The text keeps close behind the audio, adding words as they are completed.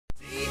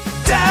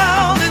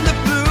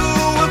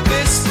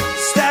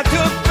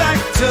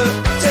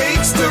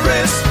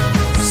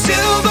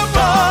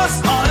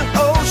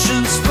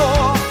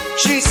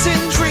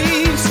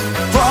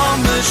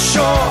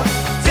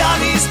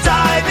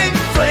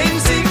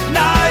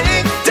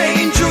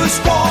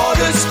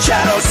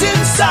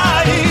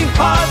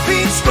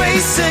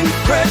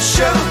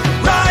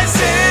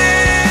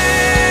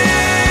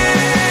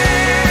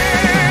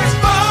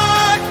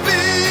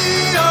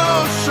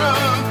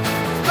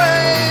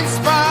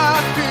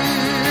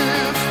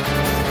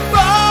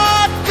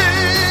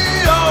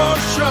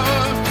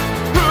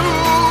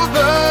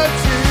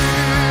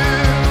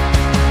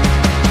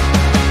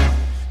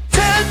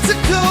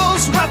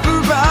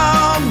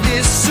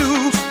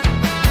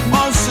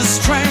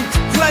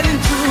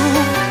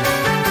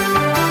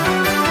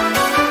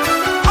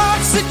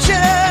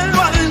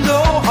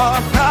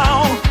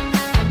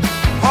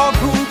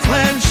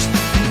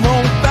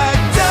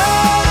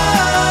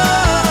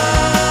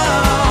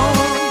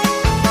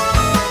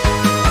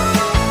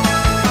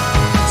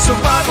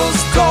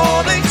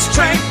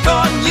strength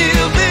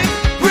unyielding,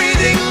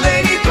 breathing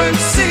labor,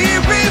 sea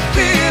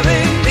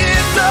revealing.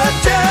 In the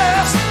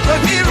depths, the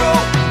hero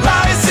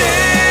rising.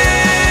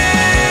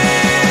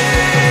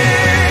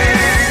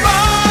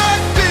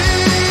 Like the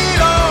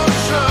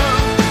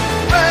ocean,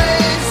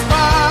 raise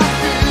my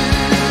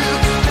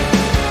fields.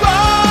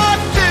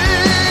 Like the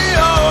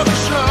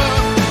ocean,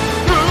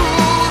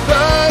 through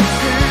the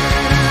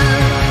years.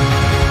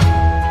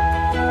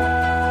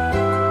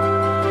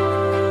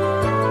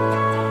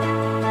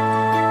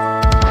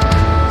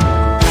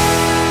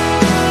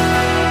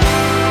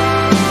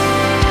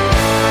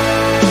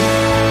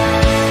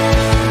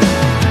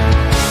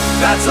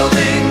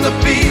 Battling the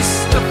beast,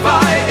 the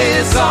fight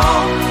is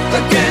on.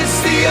 Against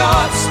the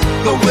odds,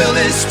 the will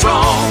is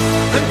strong.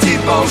 The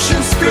deep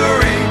ocean's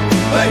fury,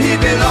 where he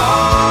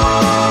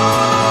belongs.